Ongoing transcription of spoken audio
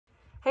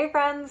Hey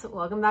friends,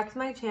 welcome back to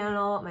my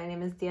channel. My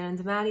name is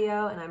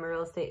Deanna and I'm a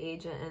real estate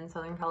agent in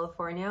Southern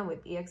California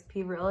with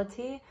eXp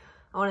Realty.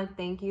 I want to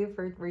thank you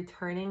for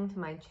returning to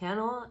my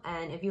channel,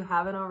 and if you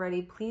haven't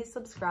already, please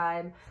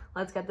subscribe.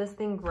 Let's get this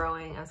thing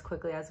growing as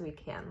quickly as we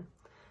can.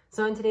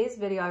 So in today's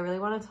video, I really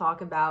want to talk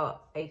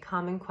about a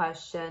common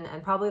question,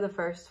 and probably the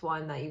first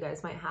one that you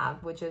guys might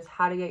have, which is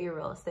how to get your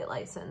real estate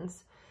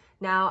license.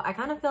 Now, I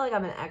kind of feel like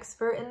I'm an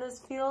expert in this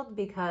field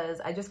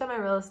because I just got my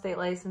real estate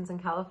license in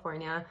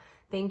California.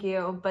 Thank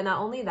you. But not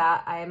only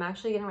that, I am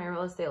actually getting my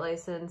real estate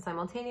license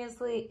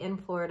simultaneously in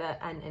Florida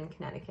and in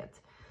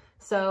Connecticut.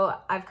 So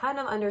I've kind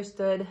of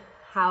understood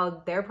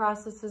how their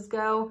processes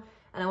go,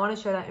 and I want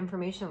to share that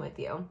information with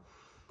you.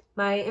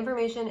 My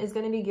information is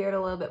going to be geared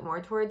a little bit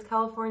more towards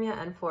California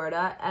and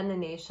Florida and the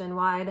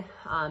nationwide.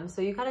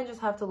 So you kind of just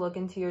have to look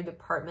into your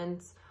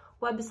department's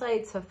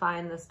website to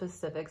find the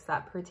specifics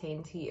that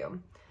pertain to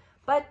you.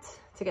 But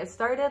to get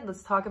started,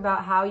 let's talk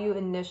about how you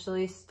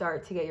initially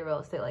start to get your real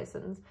estate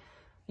license.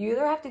 You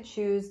either have to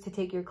choose to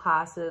take your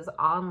classes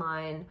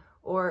online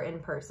or in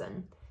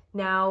person.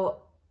 Now,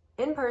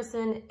 in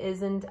person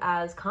isn't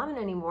as common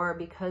anymore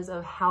because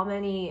of how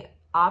many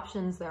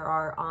options there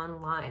are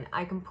online.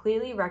 I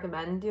completely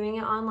recommend doing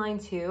it online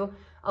too.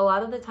 A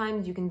lot of the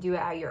times you can do it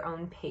at your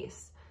own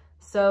pace.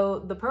 So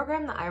the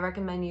program that I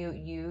recommend you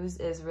use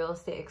is Real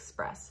Estate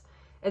Express.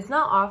 It's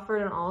not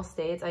offered in all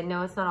states. I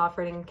know it's not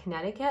offered in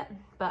Connecticut,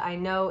 but I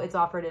know it's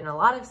offered in a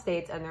lot of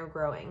states and they're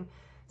growing.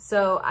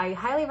 So I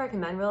highly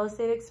recommend Real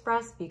Estate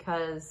Express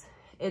because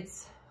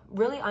it's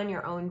really on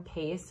your own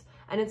pace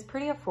and it's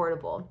pretty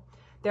affordable.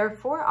 There are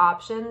 4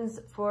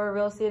 options for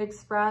Real Estate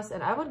Express,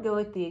 and I would go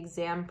with the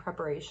exam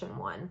preparation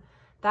one.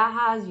 That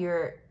has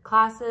your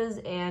classes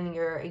and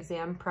your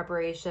exam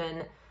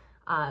preparation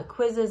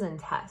quizzes and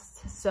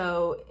tests.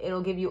 So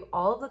it'll give you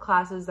all of the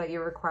classes that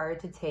you're required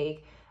to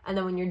take, and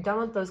then when you're done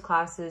with those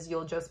classes,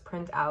 you'll just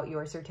print out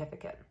your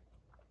certificate.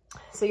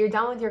 So you're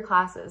done with your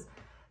classes.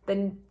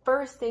 The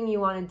first thing you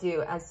want to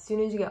do as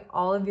soon as you get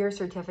all of your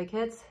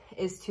certificates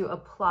is to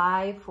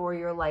apply for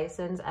your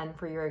license and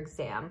for your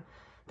exam.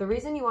 The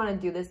reason you want to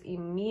do this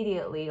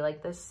immediately,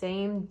 like the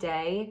same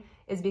day,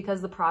 is because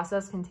the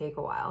process can take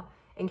a while.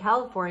 In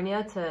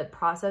California, to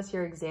process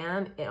your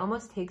exam, it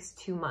almost takes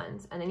 2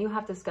 months, and then you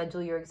have to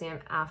schedule your exam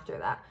after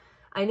that.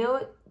 I know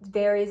it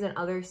varies in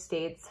other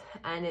states,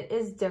 and it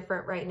is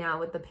different right now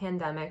with the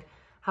pandemic.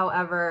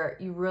 However,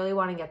 you really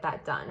want to get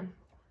that done.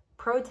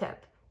 Pro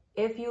tip.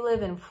 If you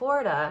live in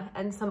Florida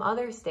and some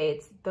other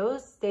states,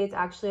 those states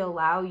actually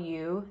allow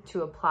you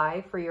to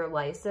apply for your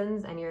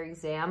license and your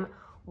exam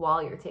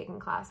while you're taking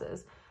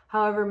classes.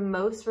 However,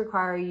 most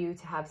require you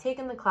to have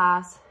taken the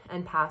class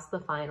and passed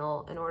the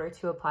final in order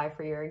to apply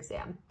for your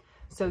exam.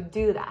 So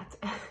do that.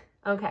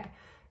 Okay,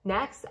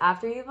 next,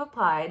 after you've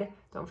applied,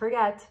 don't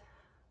forget,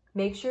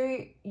 make sure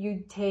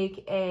you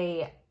take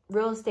a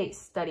real estate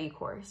study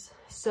course.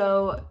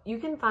 So you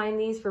can find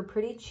these for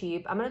pretty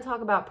cheap. I'm going to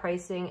talk about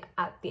pricing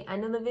at the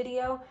end of the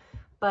video,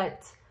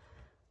 but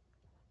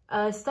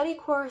a study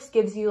course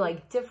gives you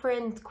like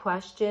different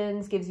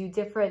questions, gives you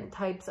different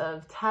types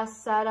of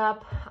tests set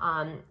up,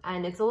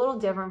 and it's a little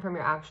different from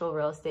your actual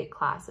real estate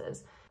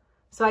classes.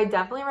 So I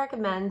definitely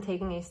recommend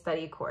taking a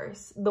study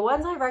course. The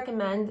ones I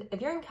recommend, if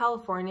you're in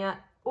California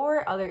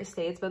or other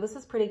states, but this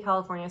is pretty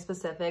California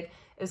specific,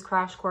 is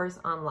Crash Course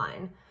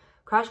Online.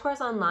 Crash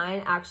Course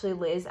Online actually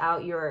lays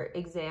out your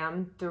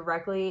exam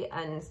directly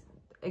and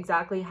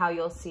exactly how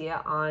you'll see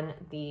it on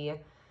the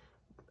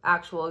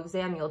actual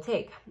exam you'll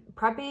take.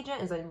 Prep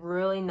Agent is a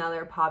really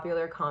another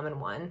popular common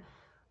one.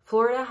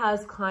 Florida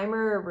has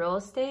Climber real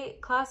estate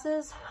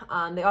classes.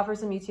 They offer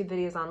some YouTube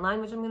videos online,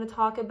 which I'm going to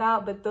talk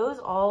about, but those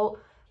all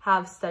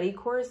have study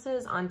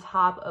courses on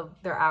top of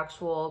their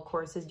actual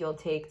courses you'll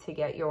take to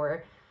get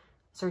your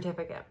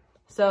certificate.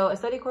 So a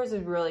study course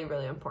is really,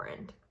 really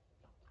important.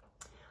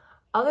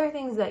 Other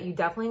things that you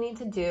definitely need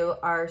to do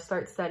are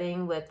start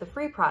studying with the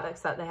free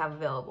products that they have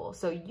available.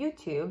 So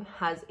YouTube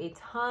has a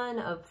ton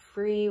of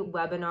free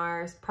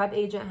webinars. Prep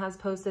Agent has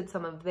posted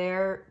some of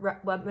their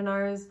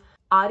webinars.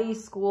 Audi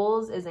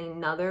Schools is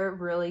another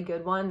really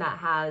good one that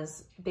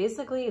has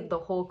basically the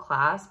whole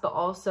class, but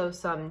also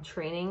some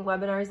training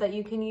webinars that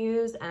you can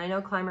use. And I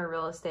know Climber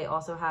Real Estate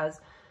also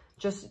has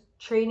just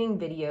training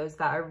videos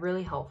that are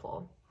really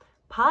helpful.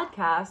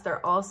 Podcasts are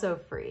also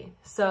free.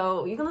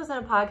 So you can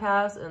listen to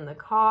podcasts in the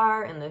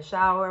car, in the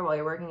shower, while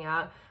you're working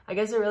out. I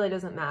guess it really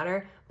doesn't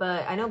matter,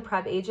 but I know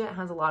Prep Agent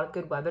has a lot of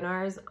good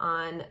webinars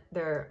on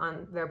their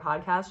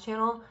podcast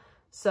channel.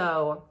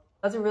 So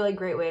that's a really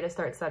great way to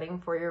start studying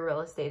for your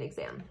real estate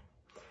exam.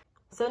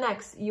 So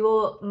next, you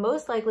will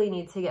most likely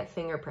need to get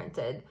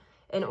fingerprinted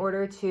in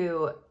order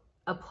to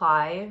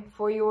apply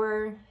for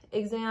your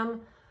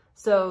exam.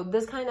 So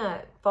this kind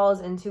of falls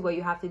into what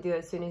you have to do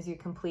as soon as you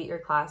complete your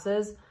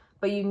classes.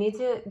 But you need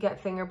to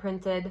get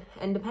fingerprinted,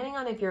 and depending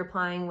on if you're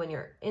applying when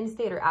you're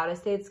in-state or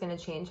out-of-state, it's going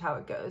to change how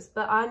it goes.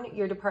 But on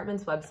your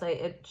department's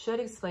website, it should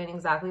explain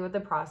exactly what the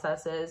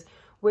process is,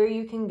 where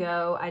you can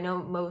go. I know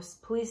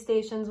most police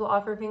stations will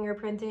offer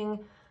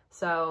fingerprinting,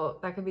 so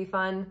that could be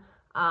fun.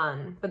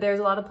 But there's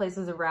a lot of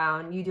places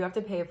around. You do have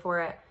to pay for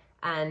it,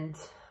 and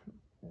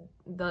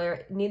they'll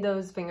need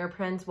those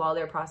fingerprints while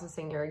they're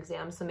processing your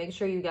exam. So make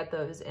sure you get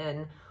those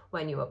in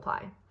when you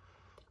apply.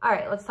 All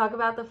right, let's talk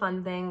about the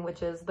fun thing,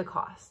 which is the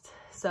cost.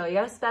 So you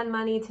gotta spend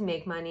money to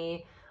make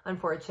money,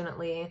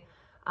 unfortunately.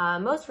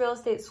 Most real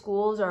estate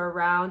schools are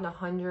around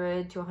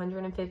 $100 to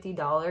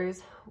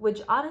 $150,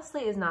 which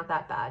honestly is not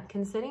that bad.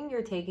 Considering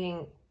you're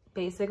taking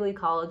basically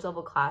college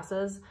level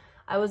classes,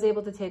 I was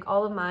able to take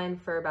all of mine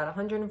for about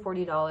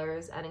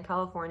 $140, and in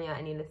California,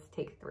 I needed to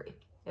take 3.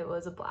 It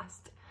was a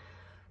blast.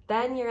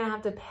 Then you're gonna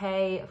have to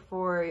pay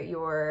for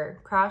your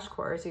crash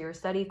course or your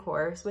study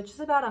course, which is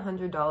about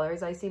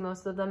 $100. I see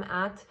most of them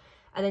at,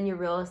 and then your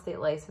real estate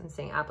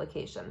licensing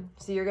application.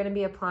 So you're gonna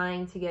be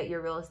applying to get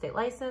your real estate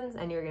license,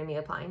 and you're gonna be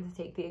applying to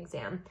take the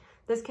exam.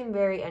 This can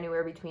vary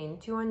anywhere between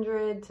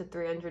 $200 to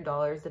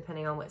 $300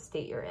 depending on what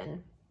state you're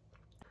in.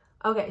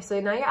 Okay, so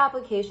now your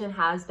application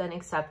has been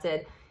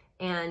accepted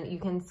and you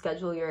can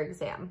schedule your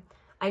exam.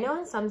 I know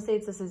in some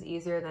states this is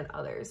easier than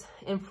others.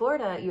 In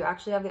Florida, you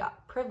actually have the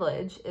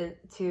privilege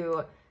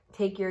to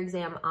take your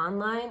exam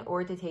online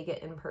or to take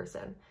it in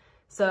person.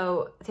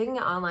 So taking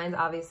it online is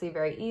obviously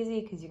very easy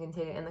because you can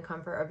take it in the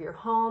comfort of your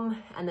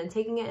home, and then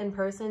taking it in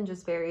person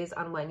just varies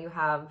on when you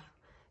have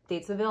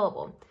dates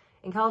available.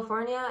 In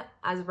California,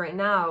 as of right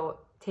now,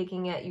 you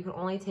can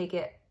only take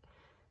it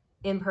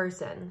in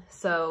person.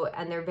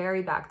 And they're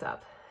very backed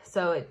up.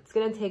 So it's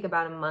gonna take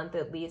about a month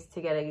at least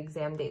to get an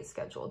exam date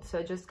scheduled.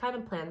 So just kind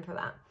of plan for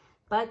that.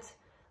 But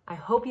I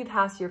hope you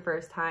pass your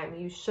first time.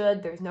 You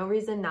should, there's no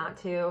reason not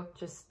to.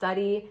 Just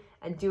study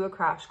and do a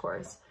crash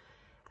course.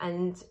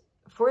 And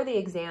for the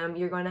exam,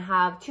 you're going to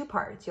have 2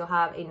 parts. You'll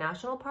have a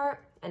national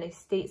part and a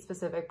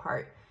state-specific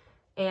part.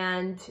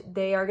 And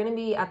they are going to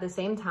be at the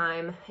same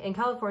time. In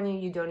California,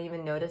 you don't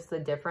even notice the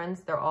difference.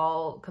 They're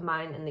all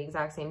combined in the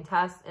exact same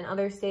test. In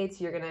other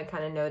states, you're going to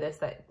kind of notice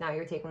that now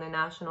you're taking the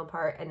national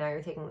part and now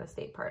you're taking the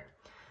state part.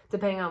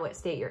 Depending on what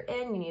state you're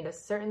in, you need a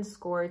certain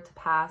score to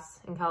pass.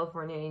 In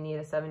California, you need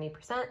a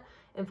 70%.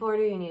 In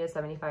Florida, you need a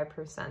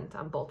 75%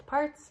 on both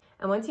parts.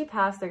 And once you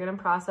pass, they're going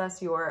to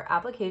process your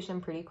application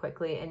pretty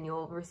quickly and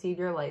you'll receive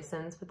your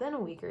license within a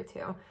week or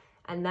 2.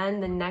 And then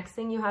the next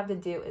thing you have to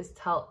do is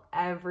tell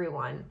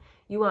everyone.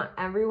 You want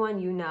everyone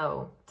you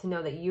know to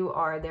know that you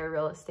are their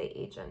real estate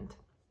agent.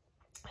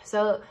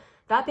 So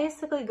that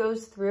basically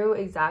goes through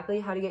exactly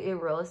how to get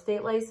your real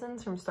estate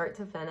license from start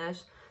to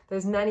finish.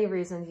 There's many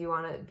reasons you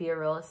want to be a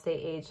real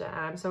estate agent,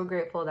 and I'm so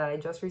grateful that I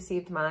just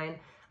received mine.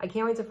 I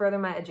can't wait to further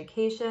my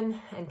education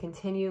and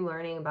continue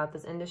learning about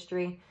this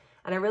industry.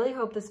 And I really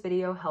hope this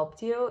video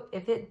helped you.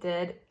 If it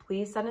did,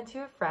 please send it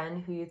to a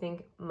friend who you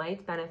think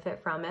might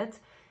benefit from it,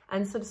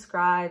 and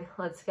subscribe.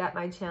 Let's get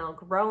my channel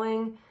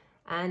growing,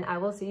 and I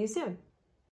will see you soon.